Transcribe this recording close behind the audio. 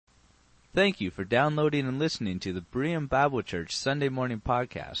Thank you for downloading and listening to the Berean Bible Church Sunday Morning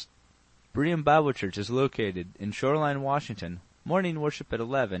Podcast. Berean Bible Church is located in Shoreline, Washington, morning worship at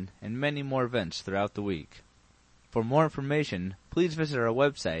 11, and many more events throughout the week. For more information, please visit our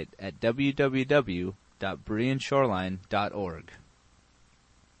website at www.bereanshoreline.org.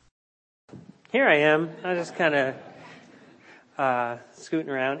 Here I am. I was just kind of scooting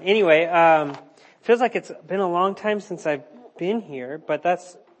around. Anyway, feels like it's been a long time since I've been here, but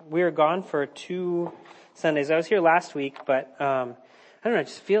we were gone for 2 Sundays. I was here last week, but I don't know, it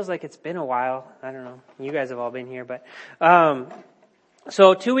just feels like it's been a while. I don't know. You guys have all been here, but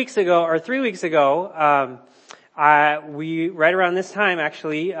so 3 weeks ago, right around this time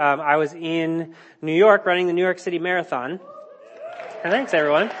actually, I was in New York running the New York City Marathon. And thanks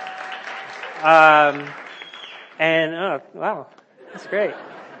everyone. Oh wow, that's great.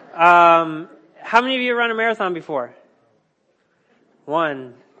 How many of you have run a marathon before?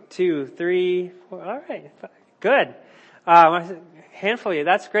 1, 2, 3, 4. All right, good. A handful of you.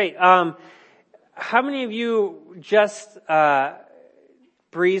 That's great. How many of you just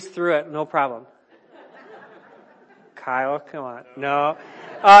breezed through it? No problem. Kyle, come on. No,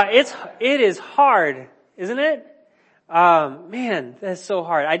 it is hard, isn't it? Man, that's so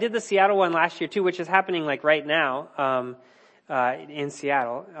hard. I did the Seattle one last year too, which is happening like right now in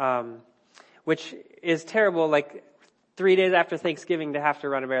Seattle, which is terrible. Like 3 days after Thanksgiving to have to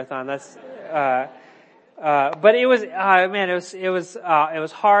run a marathon. That's, but it was, man, it was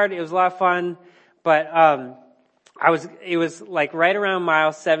hard. It was a lot of fun, but, it was like right around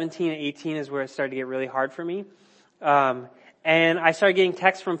mile 17 and 18 is where it started to get really hard for me. And I started getting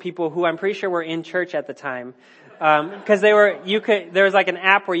texts from people who I'm pretty sure were in church at the time. Cause there was like an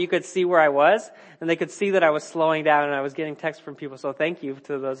app where you could see where I was and they could see that I was slowing down and I was getting texts from people. So thank you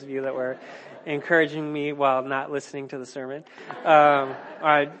to those of you that were encouraging me while not listening to the sermon.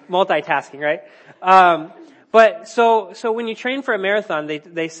 Multitasking, right? But so when you train for a marathon,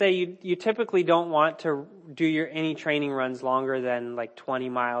 they say you typically don't want to do any training runs longer than like 20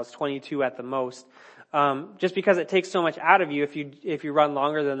 miles, 22 at the most. Just because it takes so much out of you if you run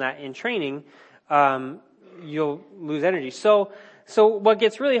longer than that in training, you'll lose energy. So what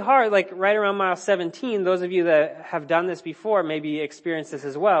gets really hard, like right around mile 17, those of you that have done this before maybe experience this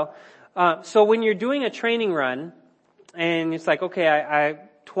as well. So when you're doing a training run, and it's like, okay, I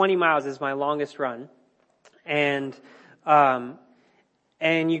 20 miles is my longest run, and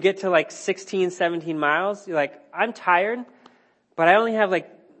you get to like 16, 17 miles, you're like, I'm tired, but I only have like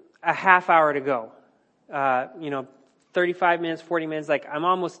a half hour to go. 35 minutes, 40 minutes, like I'm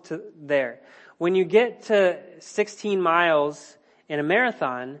almost there. When you get to 16 miles in a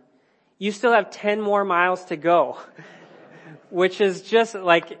marathon, you still have 10 more miles to go, which is just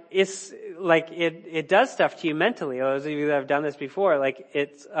like, it does stuff to you mentally. Those of you that have done this before, like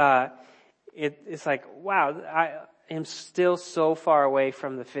it's like, wow, I am still so far away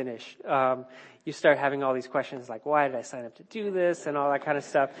from the finish. You start having all these questions like, why did I sign up to do this and all that kind of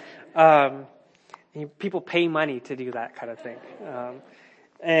stuff. People pay money to do that kind of thing.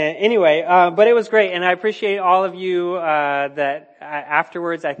 Anyway, but it was great, and I appreciate all of you that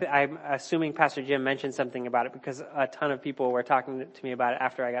afterwards. I'm assuming Pastor Jim mentioned something about it because a ton of people were talking to me about it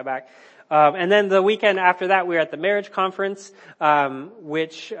after I got back. And then the weekend after that, we were at the marriage conference,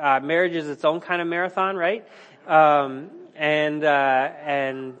 which marriage is its own kind of marathon, right? And in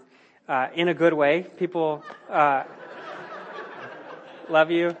a good way, people love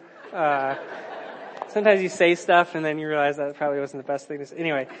you. Sometimes you say stuff and then you realize that probably wasn't the best thing to say.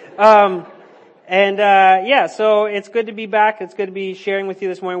 Anyway, so it's good to be back. It's good to be sharing with you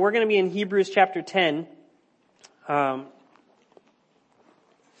this morning. We're going to be in Hebrews chapter 10.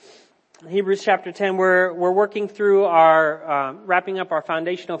 Hebrews chapter 10, we're working through wrapping up our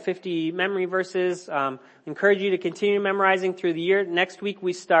foundational 50 memory verses. Encourage you to continue memorizing through the year. Next week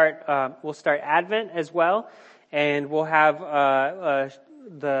we'll start Advent as well, and we'll have a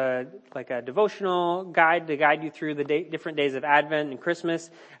devotional guide to guide you through the different days of Advent and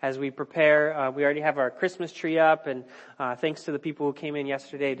Christmas as we prepare. We already have our Christmas tree up, and thanks to the people who came in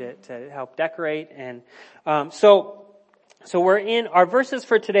yesterday to help decorate. And so we're in our verses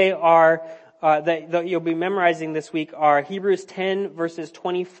for today are that you'll be memorizing this week are Hebrews 10 verses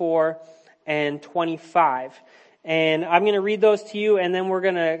 24 and 25. And I'm going to read those to you, and then we're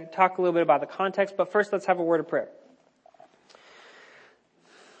going to talk a little bit about the context. But first, let's have a word of prayer.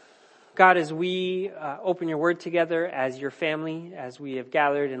 God, as we open your word together as your family, as we have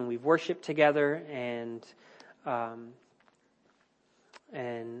gathered and we've worshiped together and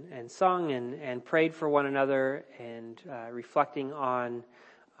sung and prayed for one another and reflecting on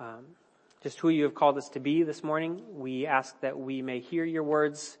just who you have called us to be this morning, we ask that we may hear your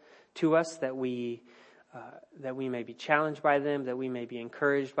words to us, that we may be challenged by them, that we may be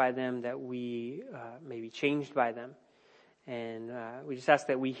encouraged by them, that we may be changed by them. And we just ask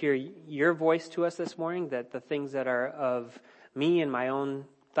that we hear your voice to us this morning, that the things that are of me and my own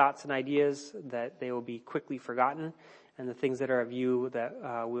thoughts and ideas, that they will be quickly forgotten, and the things that are of you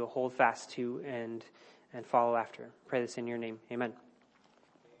that we'll hold fast to and follow after. Pray this in your name. Amen.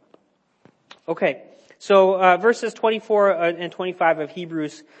 Okay, so verses 24 and 25 of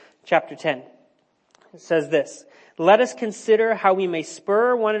Hebrews chapter 10. It says this: "Let us consider how we may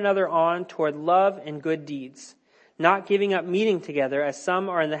spur one another on toward love and good deeds, not giving up meeting together as some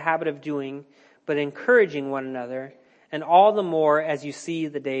are in the habit of doing, but encouraging one another, and all the more as you see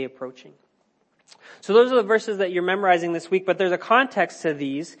the day approaching." So those are the verses that you're memorizing this week, but there's a context to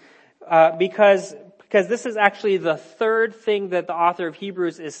these because this is actually the third thing that the author of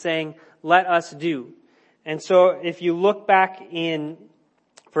Hebrews is saying, let us do. And so if you look back in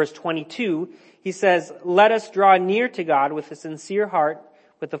verse 22, he says, "Let us draw near to God with a sincere heart,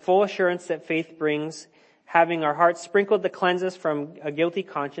 with the full assurance that faith brings, having our hearts sprinkled to cleanse us from a guilty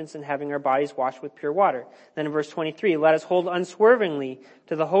conscience and having our bodies washed with pure water." Then in verse 23, "Let us hold unswervingly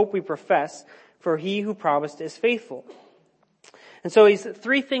to the hope we profess, for he who promised is faithful." And so he's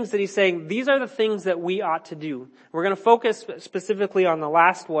three things that he's saying, these are the things that we ought to do. We're going to focus specifically on the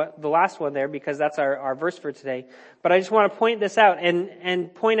last one there, because that's our verse for today. But I just want to point this out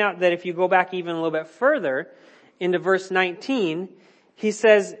and point out that if you go back even a little bit further into verse 19, he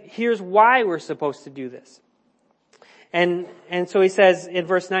says, here's why we're supposed to do this. And so he says in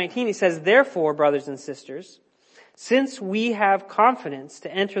verse 19, he says, "Therefore, brothers and sisters, since we have confidence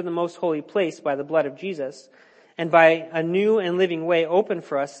to enter the most holy place by the blood of Jesus, and by a new and living way open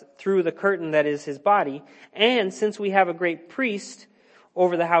for us through the curtain that is his body, and since we have a great priest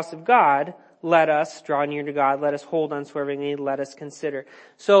over the house of God, let us draw near to God, let us hold unswervingly, let us consider."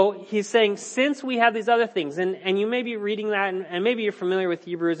 So he's saying, since we have these other things, and you may be reading that, and maybe you're familiar with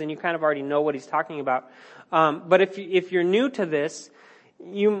Hebrews and you kind of already know what he's talking about. But if you're new to this,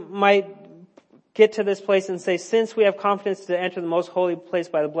 you might get to this place and say, since we have confidence to enter the most holy place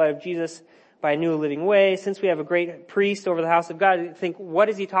by the blood of Jesus, by a new living way, since we have a great priest over the house of God, you think, what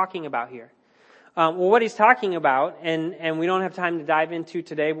is he talking about here? Well, what he's talking about, and we don't have time to dive into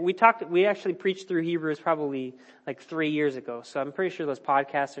today, but we actually preached through Hebrews probably like 3 years ago. So I'm pretty sure those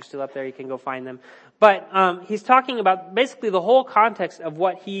podcasts are still up there. You can go find them. But he's talking about basically the whole context of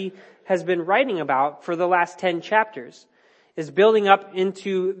what he has been writing about for the last 10 chapters is building up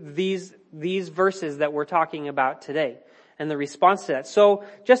into these verses that we're talking about today and the response to that. So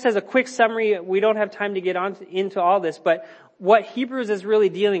just as a quick summary, we don't have time to get into all this, but what Hebrews is really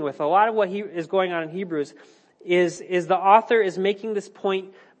dealing with, a lot of what is going on in Hebrews is the author is making this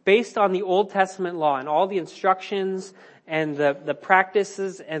point based on the Old Testament law and all the instructions and the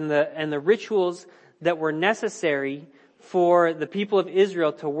practices and the rituals that were necessary for the people of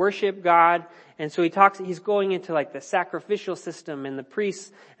Israel to worship God. And so he's going into like the sacrificial system and the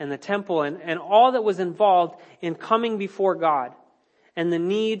priests and the temple and all that was involved in coming before God, and the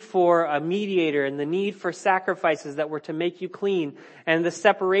need for a mediator and the need for sacrifices that were to make you clean, and the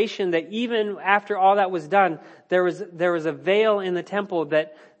separation that even after all that was done, there was a veil in the temple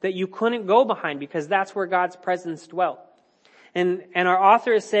that you couldn't go behind because that's where God's presence dwelt. And our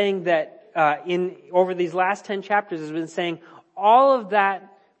author is saying that over these last 10 chapters has been saying all of that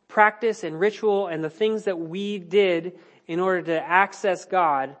practice and ritual and the things that we did in order to access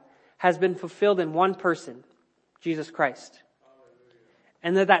God has been fulfilled in one person, Jesus Christ.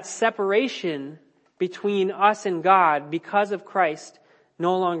 And that separation between us and God because of Christ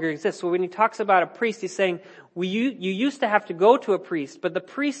no longer exists. So when he talks about a priest, he's saying, you used to have to go to a priest, but the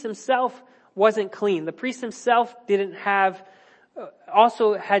priest himself wasn't clean. The priest himself didn't have,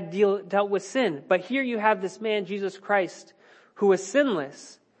 also had dealt with sin. But here you have this man, Jesus Christ, who was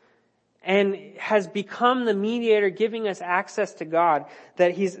sinless and has become the mediator, giving us access to God,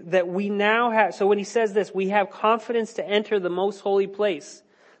 that we now have. So when he says this, we have confidence to enter the most holy place.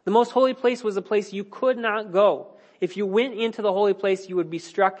 The most holy place was a place you could not go. If you went into the holy place, you would be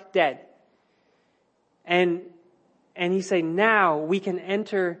struck dead. And he's saying now we can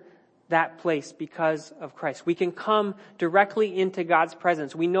enter that place because of Christ. We can come directly into God's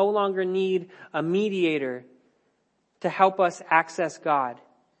presence. We no longer need a mediator to help us access God.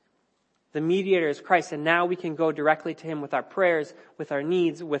 The mediator is Christ, and now we can go directly to him with our prayers, with our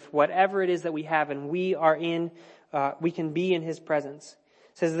needs, with whatever it is that we have, and we can be in his presence.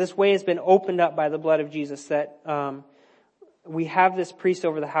 It says this way has been opened up by the blood of Jesus, that we have this priest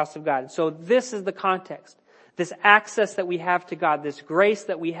over the house of God. So this is the context. This access that we have to God, this grace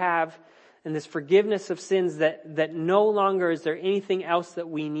that we have and this forgiveness of sins that no longer is there anything else that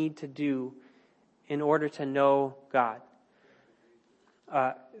we need to do in order to know God.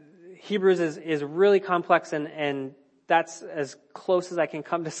 Hebrews is really complex, and that's as close as I can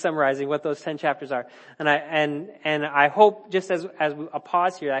come to summarizing what those 10 chapters are. And I hope, just as a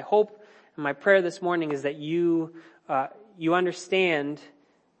pause here, I hope, and my prayer this morning is that you understand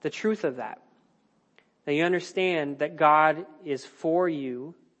the truth of that. That you understand that God is for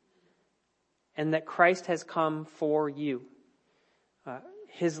you and that Christ has come for you.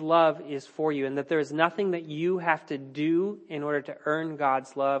 His love is for you, and that there is nothing that you have to do in order to earn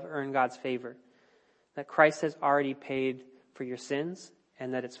God's love, earn God's favor. That Christ has already paid for your sins,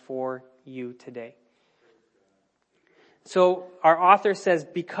 and that it's for you today. So our author says,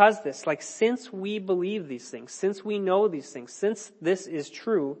 because this, since we believe these things, since we know these things, since this is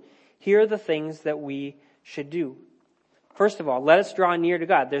true, here are the things that we should do. First of all, let us draw near to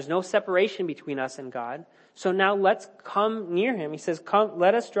God. There's no separation between us and God. So now let's come near Him. He says, "Come,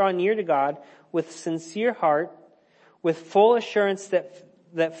 let us draw near to God with sincere heart, with full assurance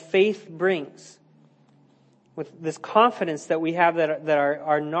that faith brings." With this confidence that we have that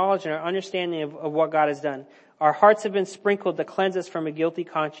our knowledge and our understanding of what God has done. Our hearts have been sprinkled to cleanse us from a guilty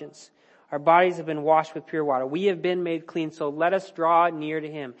conscience. Our bodies have been washed with pure water. We have been made clean, so let us draw near to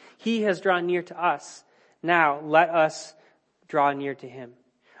Him. He has drawn near to us. Now let us draw near to Him.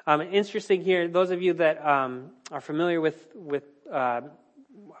 Interesting here, those of you that are familiar with the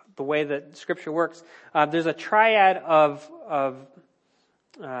way that Scripture works, there's a triad of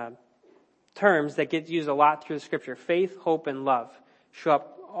terms that get used a lot through the Scripture. Faith, hope, and love show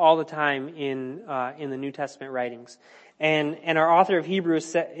up all the time in the New Testament writings. And our author of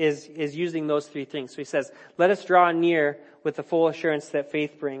Hebrews is using those three things. So he says, let us draw near with the full assurance that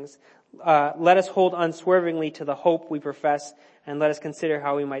faith brings. Let us hold unswervingly to the hope we profess, and let us consider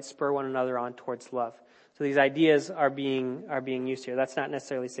how we might spur one another on towards love. So these ideas are being used here. That's not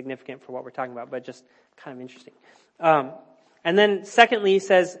necessarily significant for what we're talking about, but just kind of interesting. And then secondly, he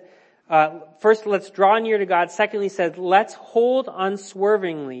says, first, let's draw near to God. Secondly, he says, let's hold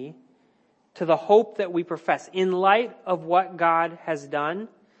unswervingly to the hope that we profess. In light of what God has done,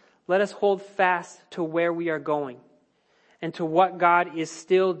 let us hold fast to where we are going and to what God is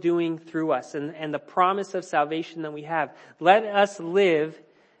still doing through us and the promise of salvation that we have. Let us live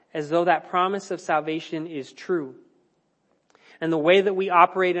as though that promise of salvation is true. And the way that we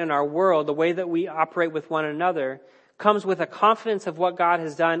operate in our world, the way that we operate with one another, comes with a confidence of what God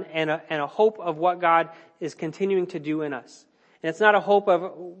has done and a hope of what God is continuing to do in us. And it's not a hope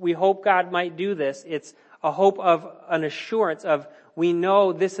of, we hope God might do this. It's a hope of an assurance of, we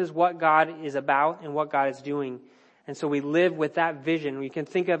know this is what God is about and what God is doing. And so we live with that vision. We can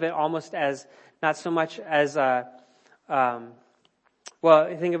think of it almost as, not so much as think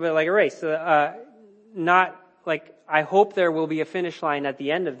of it like a race. Not like, I hope there will be a finish line at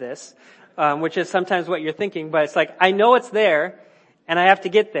the end of this, which is sometimes what you're thinking, but it's like, I know it's there, and I have to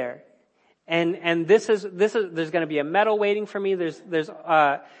get there. And this is, there's gonna be a medal waiting for me, there's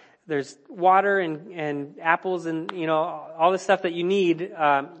water and apples and, all the stuff that you need,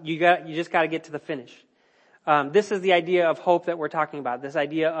 you just gotta get to the finish. This is the idea of hope that we're talking about. This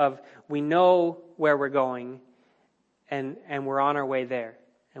idea of we know where we're going and we're on our way there.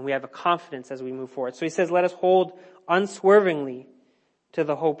 And we have a confidence as we move forward. So he says, let us hold unswervingly to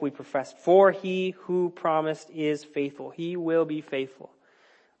the hope we profess. For He who promised is faithful. He will be faithful.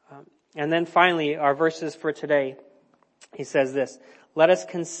 And then finally, our verses for today, he says this, let us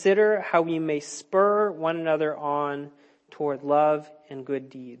consider how we may spur one another on toward love and good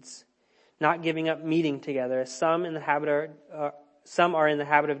deeds, not giving up meeting together, as some are in the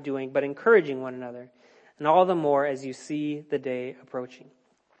habit of doing, but encouraging one another, and all the more as you see the day approaching.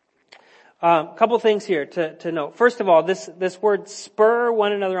 A couple things here to note. First of all, this word spur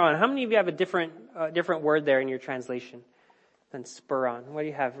one another on. How many of you have a different word there in your translation than spur on? What do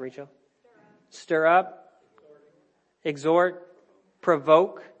you have, Rachel? Stir up. Exhort.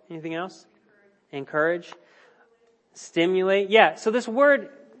 Provoke. Anything else? Encourage. Stimulate. Yeah. So this word,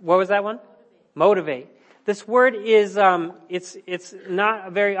 what was that one? Motivate. This word is, it's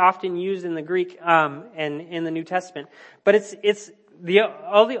not very often used in the Greek, and in the New Testament, but it's the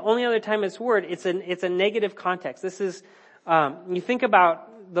only other time it's word, it's a negative context. This is, you think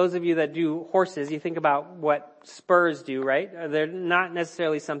about those of you that do horses, you think about what spurs do, right? They're not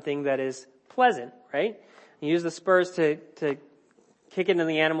necessarily something that is pleasant, right? You use the spurs to kick into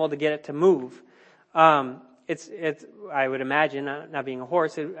the animal to get it to move. It's, I would imagine, not being a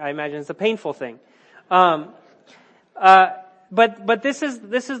horse, I imagine it's a painful thing. But this is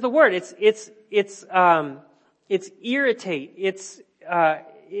the word. It's irritate.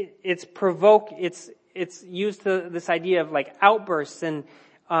 it's used to this idea of like outbursts, and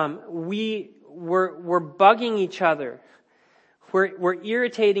we're bugging each other. We're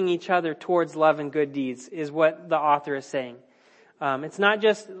irritating each other towards love and good deeds, is what the author is saying. It's not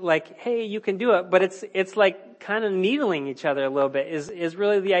just like, hey, you can do it, but it's like kind of needling each other a little bit, is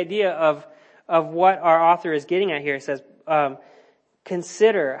really the idea of what our author is getting at here. It says,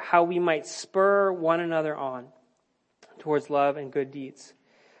 consider how we might spur one another on towards love and good deeds.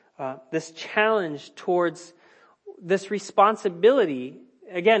 This challenge towards this responsibility,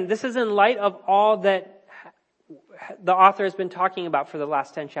 again, this is in light of all that the author has been talking about for the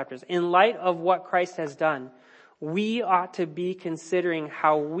last 10 chapters. In light of what Christ has done, we ought to be considering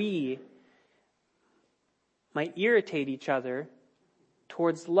how we might irritate each other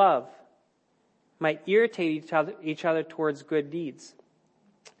towards love, might irritate each other towards good deeds.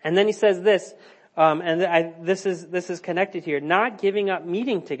 And then he says this, this is connected here, not giving up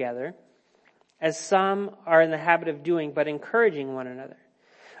meeting together, as some are in the habit of doing, but encouraging one another.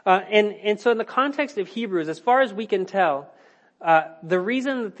 And so in the context of Hebrews, as far as we can tell, the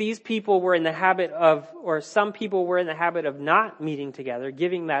reason that these people were in the habit of, or some people were in the habit of not meeting together,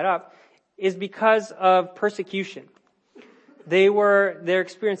 giving that up, is because of persecution. They're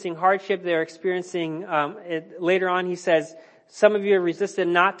experiencing hardship, they're experiencing, later on he says, some of you have resisted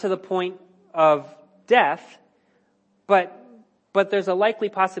not to the point of death, but there's a likely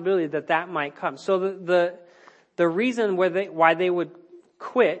possibility that might come. So the reason why they would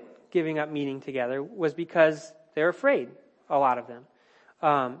quit giving up meeting together was because they're afraid, a lot of them.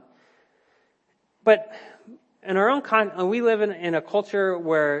 But in our own we live in a culture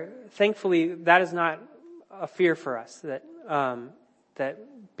where thankfully that is not a fear for us, that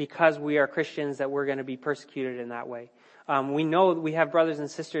because we are Christians that we're going to be persecuted in that way. We know we have brothers and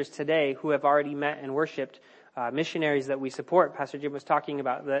sisters today who have already met and worshiped, missionaries that we support. Pastor Jim was talking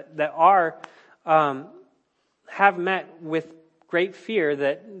about that have met with great fear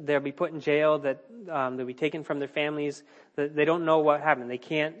that they'll be put in jail, that they'll be taken from their families, that they don't know what happened. They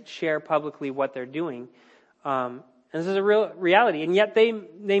can't share publicly what they're doing. And this is a real reality. And yet they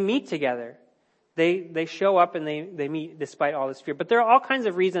meet together. They show up and they meet despite all this fear. But there are all kinds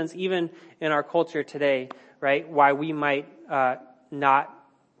of reasons, even in our culture today, right, why we might not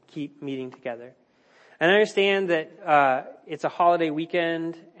keep meeting together. And I understand that it's a holiday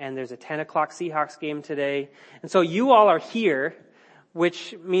weekend and there's a 10 o'clock Seahawks game today. And so you all are here,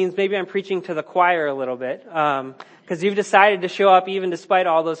 which means maybe I'm preaching to the choir a little bit, because you've decided to show up even despite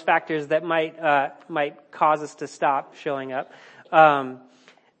all those factors that might cause us to stop showing up.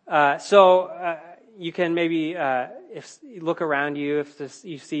 So you can maybe, if you look around you, if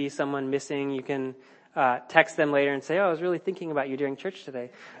you see someone missing, you can text them later and say, "Oh, I was really thinking about you during church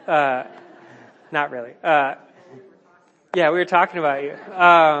today." Not really. Yeah, we were talking about you.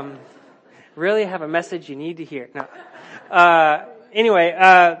 Really have a message you need to hear. No. Anyway,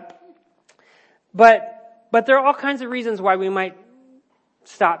 but there are all kinds of reasons why we might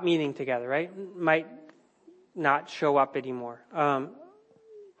stop meeting together, right? Might not show up anymore.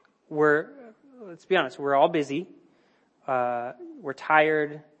 Let's be honest, we're all busy. We're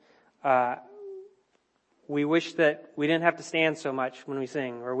tired. We wish that we didn't have to stand so much when we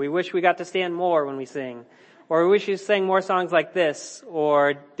sing, or we wish we got to stand more when we sing, or we wish we sang more songs like this,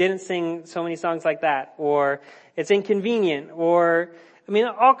 or didn't sing so many songs like that, or it's inconvenient, or, I mean,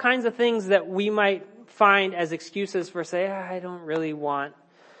 all kinds of things that we might find as excuses for say, I don't really want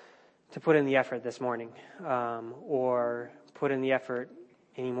to put in the effort this morning, or put in the effort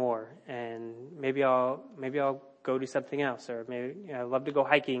anymore, and maybe I'll go do something else, or maybe I'd love to go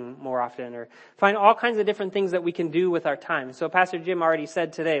hiking more often, or find all kinds of different things that we can do with our time. So Pastor Jim already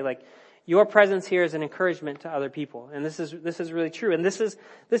said today, like, your presence here is an encouragement to other people, and this is really true. And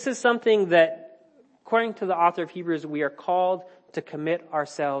this is something that, according to the author of Hebrews, we are called to commit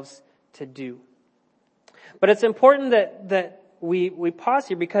ourselves to do. But it's important that we pause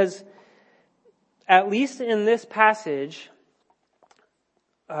here, because at least in this passage,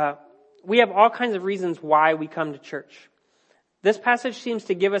 we have all kinds of reasons why we come to church. This passage seems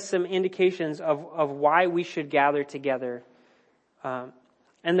to give us some indications of why we should gather together.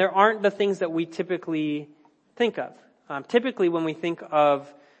 And there aren't the things that we typically think of. Typically when we think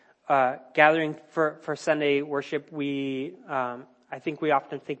of gathering for Sunday worship, I think we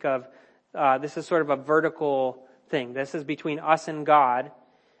often think of this is sort of a vertical thing. This is between us and God.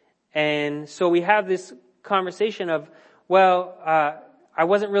 And so we have this conversation of, I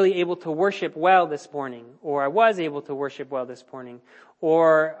wasn't really able to worship well this morning, or I was able to worship well this morning,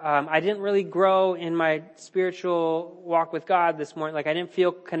 or I didn't really grow in my spiritual walk with God this morning, like I didn't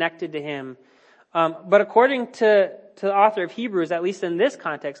feel connected to Him. But according to the author of Hebrews, at least in this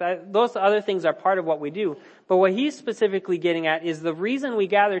context, those other things are part of what we do. But what he's specifically getting at is the reason we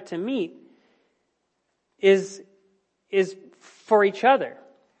gather to meet is for each other.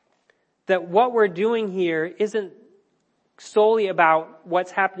 That what we're doing here isn't solely about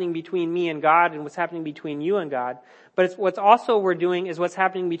what's happening between me and God and what's happening between you and God, but it's what's also we're doing is what's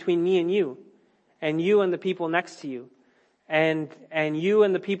happening between me and you and the people next to you, and you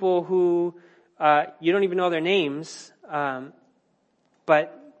and the people who you don't even know their names,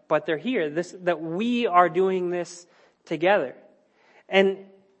 but they're here. That we are doing this together, and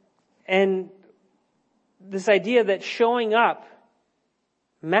this idea that showing up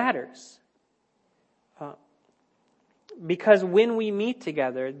matters. Because when we meet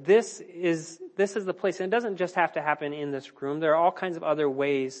together, this is the place. And it doesn't just have to happen in this room. There are all kinds of other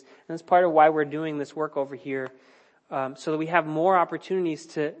ways. And it's part of why we're doing this work over here, so that we have more opportunities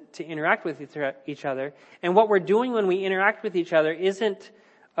to interact with each other. And what we're doing when we interact with each other isn't,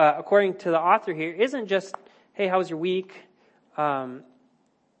 according to the author here, isn't just, hey, how was your week? But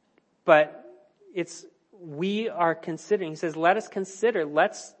we are considering. He says, let's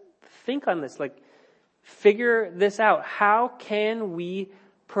think on this. Figure this out. How can we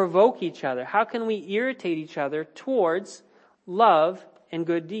provoke each other? How can we irritate each other towards love and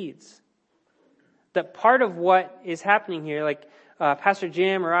good deeds? That part of what is happening here, Pastor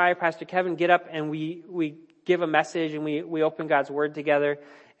Jim or I, Pastor Kevin, get up and we give a message and we open God's Word together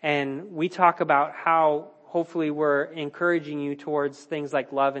and we talk about how hopefully we're encouraging you towards things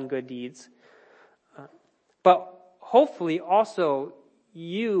like love and good deeds. But hopefully also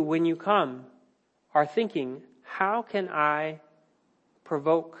you, when you come, are thinking, how can I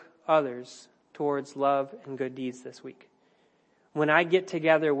provoke others towards love and good deeds this week? When I get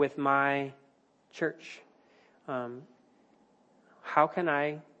together with my church, how can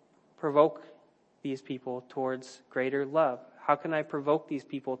I provoke these people towards greater love? How can I provoke these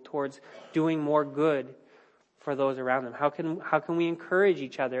people towards doing more good for those around them? How can we encourage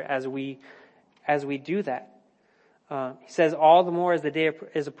each other as we do that? He says, all the more as the day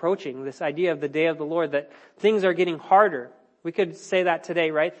is approaching, this idea of the day of the Lord, that things are getting harder. We could say that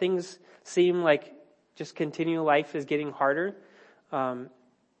today, right? Things seem like just continual life is getting harder.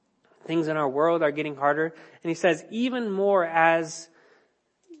 Things in our world are getting harder. And he says, even more as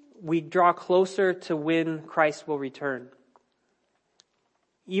we draw closer to when Christ will return.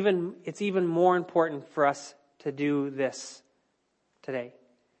 It's even more important for us to do this today.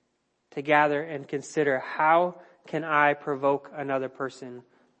 To gather and consider, how can I provoke another person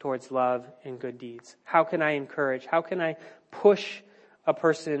towards love and good deeds? How can I encourage? How can I push a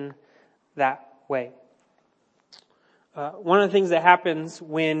person that way? One of the things that happens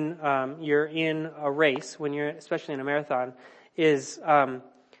when you're in a race, especially in a marathon, is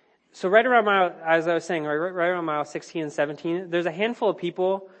so right around as I was saying, right around mile 16 and 17, there's a handful of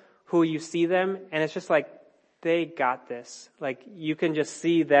people who you see them, and it's just like they got this. You can just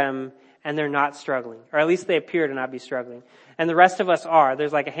see them. And they're not struggling. Or at least they appear to not be struggling. And the rest of us are.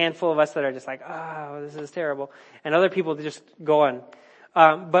 There's a handful of us that are just this is terrible. And other people just go on.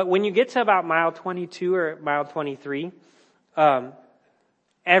 But when you get to about mile 22 or mile 23,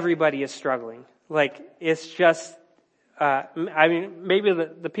 everybody is struggling. It's just, maybe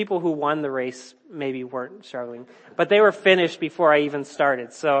the people who won the race maybe weren't struggling. But they were finished before I even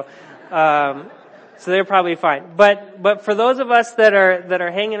started. So they're probably fine. But for those of us that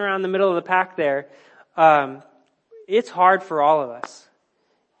are hanging around the middle of the pack there, it's hard for all of us.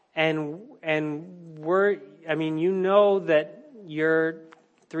 And that you're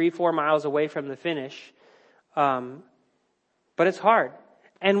 3-4 miles away from the finish. But it's hard.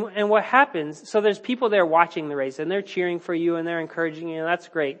 And what happens, so there's people there watching the race and they're cheering for you and they're encouraging you, and that's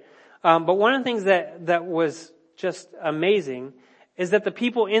great. But one of the things that was just amazing is that the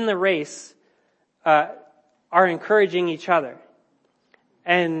people in the race are encouraging each other.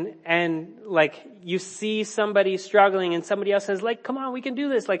 And you see somebody struggling and somebody else says, come on, we can do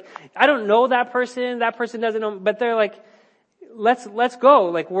this. I don't know that person doesn't know, but they're let's go.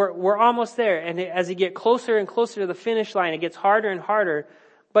 We're almost there. And as you get closer and closer to the finish line, it gets harder and harder,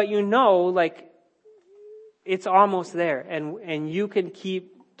 but it's almost there and you can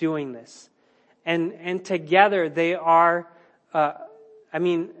keep doing this. And together they are,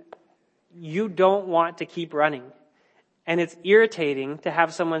 you don't want to keep running. And it's irritating to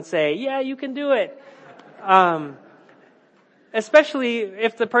have someone say, yeah, you can do it. Especially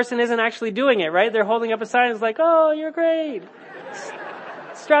if the person isn't actually doing it, right? They're holding up a sign. It's oh, you're great.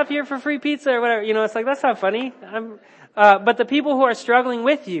 Stop here for free pizza or whatever. It's that's not funny. But the people who are struggling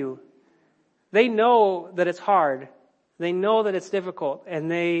with you, they know that it's hard. They know that it's difficult.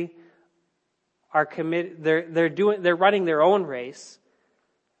 And they are committed. They're running their own race,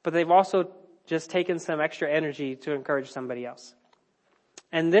 but they've also just taken some extra energy to encourage somebody else.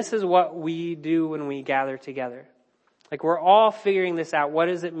 And this is what we do when we gather together. Like, we're all figuring this out. What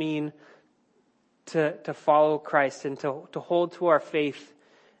does it mean to follow Christ and to hold to our faith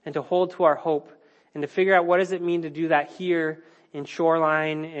and to hold to our hope and to figure out what does it mean to do that here in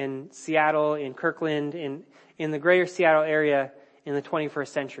Shoreline, in Seattle, in Kirkland, in the greater Seattle area in the 21st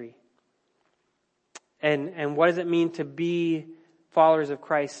century. And what does it mean to be followers of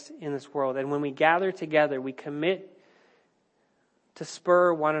Christ in this world? And when we gather together, we commit to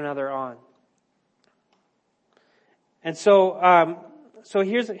spur one another on. And so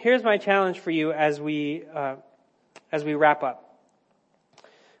here's my challenge for you as we wrap up.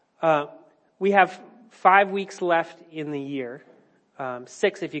 We have 5 weeks left in the year,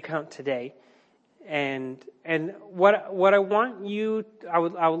 6 if you count today. And what I want you, I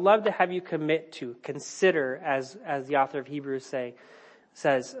would love to have you commit to, consider, as the author of Hebrews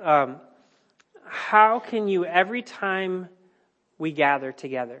says, how can you, every time we gather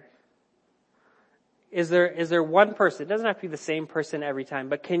together, is there one person? It doesn't have to be the same person every time,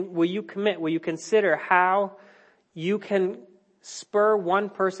 but will you commit? Will you consider how you can spur one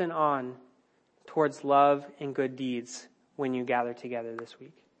person on towards love and good deeds when you gather together this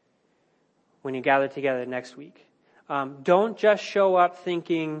week? When you gather together next week. Don't just show up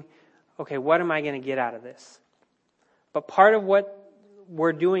thinking, okay, what am I going to get out of this? But part of what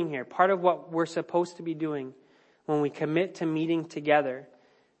we're doing here, part of what we're supposed to be doing when we commit to meeting together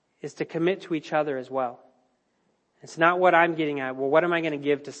is to commit to each other as well. It's not what I'm getting at. Well, what am I going to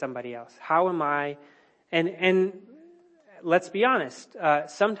give to somebody else? How am I? And let's be honest.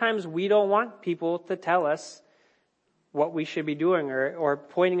 Sometimes we don't want people to tell us what we should be doing or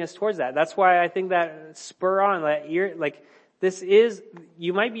pointing us towards that. That's why I think that spur on, you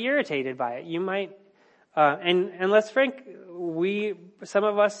might be irritated by it. You might, and let's frank, some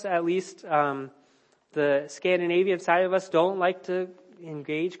of us at least, the Scandinavian side of us don't like to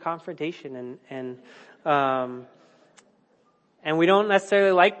engage confrontation and we don't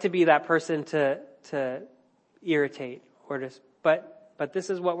necessarily like to be that person to irritate but this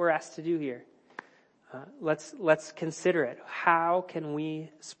is what we're asked to do here. Let's consider it. How can we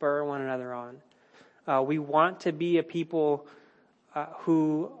spur one another on? We want to be a people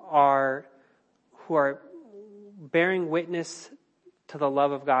who are bearing witness to the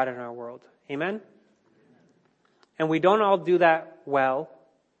love of God in our world. Amen? And we don't all do that well.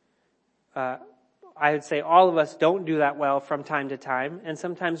 I would say all of us don't do that well from time to time, and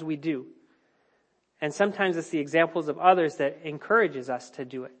sometimes we do. And sometimes it's the examples of others that encourages us to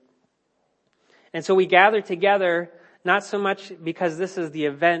do it. And so we gather together, not so much because this is the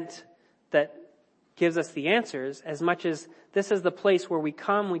event that gives us the answers, as much as this is the place where we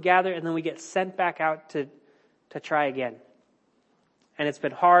come, we gather, and then we get sent back out to try again. And it's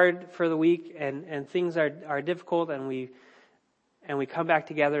been hard for the week, and things are difficult, and we come back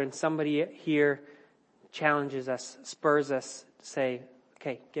together, and somebody here challenges us, spurs us to say,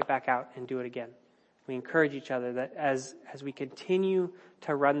 okay, get back out and do it again. We encourage each other that as we continue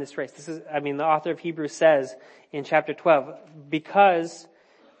to run this race. The author of Hebrews says in chapter 12, because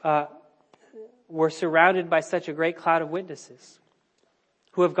we're surrounded by such a great cloud of witnesses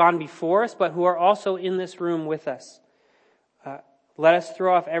who have gone before us, but who are also in this room with us. Let us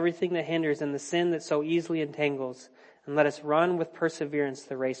throw off everything that hinders and the sin that so easily entangles, and let us run with perseverance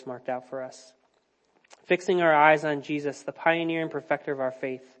the race marked out for us, fixing our eyes on Jesus, the pioneer and perfecter of our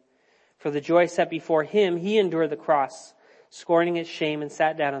faith. For the joy set before him, he endured the cross, scorning its shame, and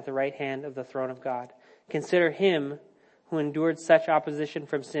sat down at the right hand of the throne of God. Consider him who endured such opposition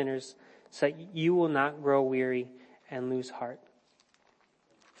from sinners, so that you will not grow weary and lose heart.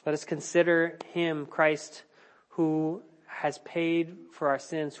 Let us consider him, Christ, who has paid for our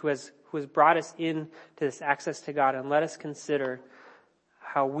sins, who has brought us into this access to God, and let us consider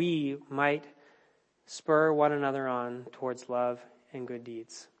how we might spur one another on towards love and good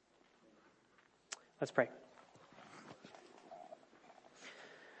deeds. Let's pray.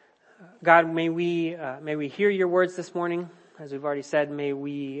 God, may we hear your words this morning. As we've already said,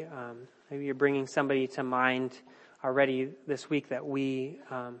 maybe you're bringing somebody to mind already this week that we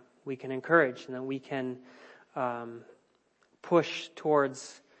can encourage and that we can push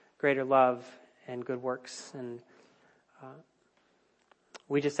towards greater love and good works. And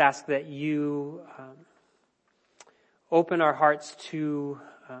we just ask that you open our hearts to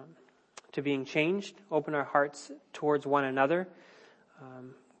being changed, open our hearts towards one another.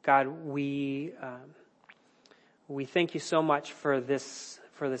 God, we thank you so much for this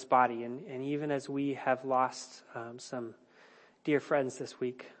body, and even as we have lost some dear friends this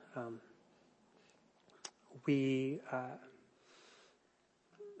week,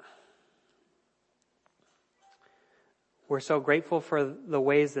 we're so grateful for the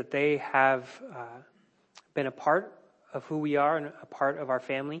ways that they have been a part of who we are and a part of our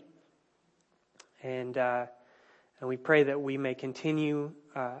family. And we pray that we may continue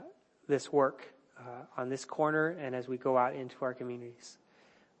this work on this corner and as we go out into our communities.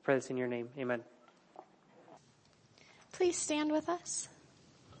 Pray this in your name. Amen. Please stand with us.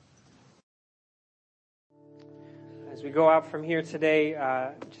 As we go out from here today,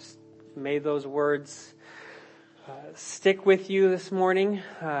 just may those words stick with you this morning,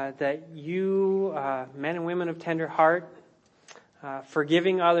 that you, men and women of tender heart,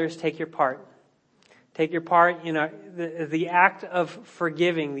 forgiving others, take your part. Take your part in the act of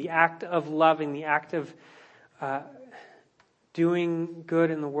forgiving, the act of loving, the act of doing good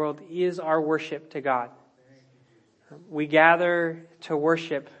in the world is our worship to God. We gather to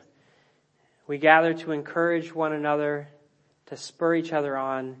worship. We gather to encourage one another, to spur each other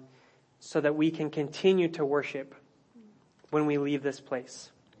on, so that we can continue to worship when we leave this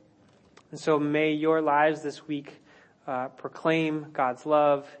place. And so may your lives this week proclaim God's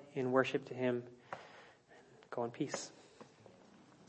love in worship to Him. Go in peace.